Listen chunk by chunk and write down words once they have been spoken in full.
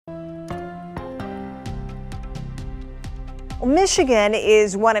Well, Michigan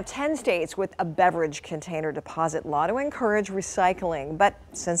is one of 10 states with a beverage container deposit law to encourage recycling. But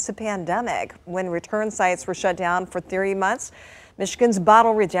since the pandemic, when return sites were shut down for 3 months, Michigan's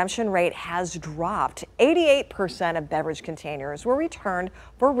bottle redemption rate has dropped. 88% of beverage containers were returned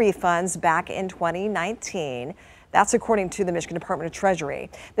for refunds back in 2019. That's according to the Michigan Department of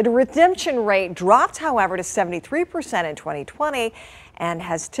Treasury. The redemption rate dropped, however, to 73% in 2020 and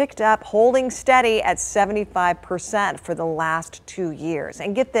has ticked up, holding steady at 75% for the last 2 years.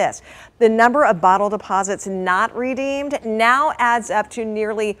 And get this, the number of bottle deposits not redeemed now adds up to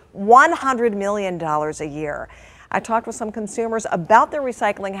nearly $100 million a year. I talked with some consumers about their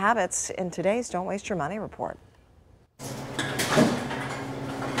recycling habits in today's Don't Waste Your Money report.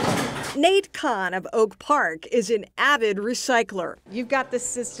 Nate Kahn of Oak Park is an avid recycler. You've got this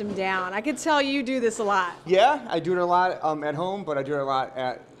system down. I can tell you do this a lot. Yeah, I do it a lot at home, but I do it a lot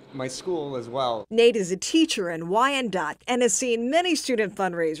at my school as well. Nate is a teacher in Wyandotte and has seen many student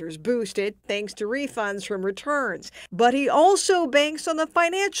fundraisers boosted thanks to refunds from returns. But he also banks on the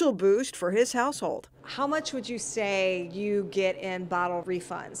financial boost for his household. How much would you say you get in bottle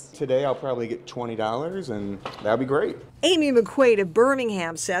refunds? Today I'll probably get $20 and that'd be great. Amy McQuaid of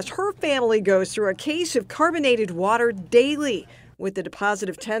Birmingham says her family goes through a case of carbonated water daily. With the deposit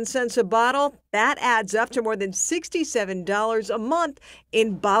of 10 cents a bottle, that adds up to more than $67 a month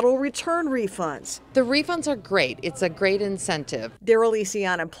in bottle return refunds. The refunds are great. It's a great incentive.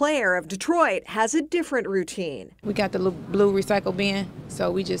 Daryliciana Player of Detroit has a different routine. We got the little blue recycle bin, so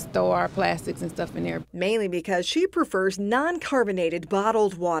we just throw our plastics and stuff in there. Mainly because she prefers non-carbonated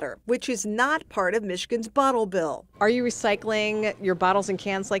bottled water, which is not part of Michigan's bottle bill. Are you recycling your bottles and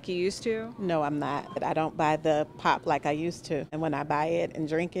cans like you used to? No, I'm not. I don't buy the pop like I used to. And when I buy it and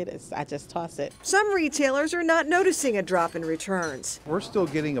drink it, I just toss it. Some retailers are not noticing a drop in returns. We're still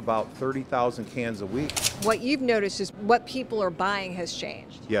getting about 30,000 cans a week. What you've noticed is what people are buying has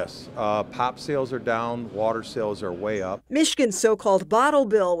changed. Yes, pop sales are down, water sales are way up. Michigan's so-called bottle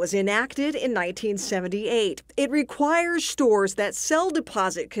bill was enacted in 1978. It requires stores that sell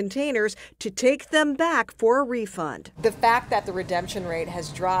deposit containers to take them back for a refund. The fact that the redemption rate has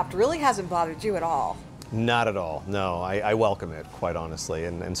dropped really hasn't bothered you at all. Not at all. No, I welcome it, quite honestly,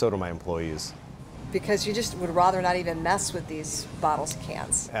 and so do my employees. Because you just would rather not even mess with these bottles and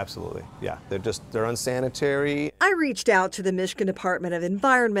cans. Absolutely, yeah. They're unsanitary. I reached out to the Michigan Department of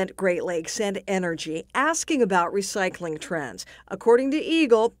Environment, Great Lakes, and Energy, asking about recycling trends. According to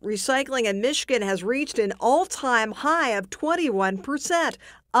Eagle, recycling in Michigan has reached an all-time high of 21%,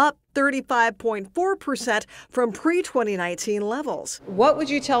 up 35.4% from pre-2019 levels. What would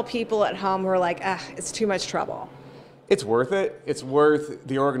you tell people at home who are like, it's too much trouble? It's worth it. It's worth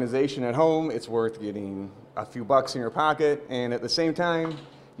the organization at home. It's worth getting a few bucks in your pocket. And at the same time,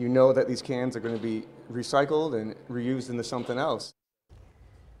 you know that these cans are going to be recycled and reused into something else.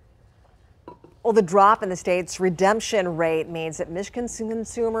 Well, the drop in the state's redemption rate means that Michigan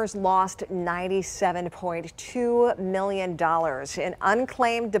consumers lost $97.2 million in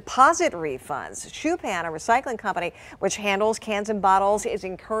unclaimed deposit refunds. Schupan, a recycling company which handles cans and bottles, is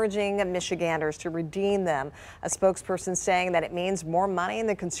encouraging Michiganders to redeem them. A spokesperson saying that it means more money in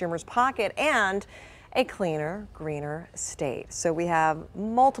the consumer's pocket and a cleaner, greener state. So we have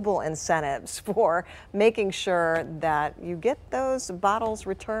multiple incentives for making sure that you get those bottles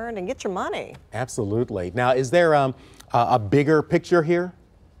returned and get your money. Absolutely. Now, is there a bigger picture here?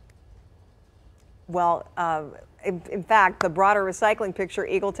 Well, in fact, the broader recycling picture,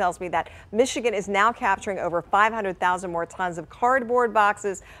 Eagle tells me that Michigan is now capturing over 500,000 more tons of cardboard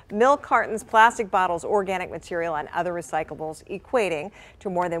boxes, milk cartons, plastic bottles, organic material, and other recyclables, equating to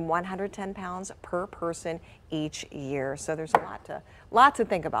more than 110 pounds per person each year. So there's a lot to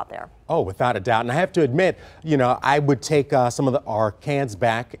think about there. Oh, without a doubt. And I have to admit, you know, I would take some of our cans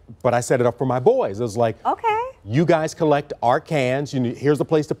back, but I set it up for my boys. It was like, okay, you guys collect our cans. Here's the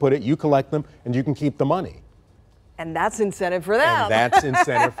place to put it. You collect them, and you can keep the money. And that's incentive for them. And that's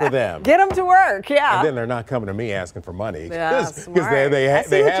incentive for them. Get them to work, yeah. And then they're not coming to me asking for money. Yeah, Because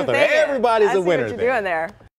they have them. Everybody's a winner. I see what you're doing there.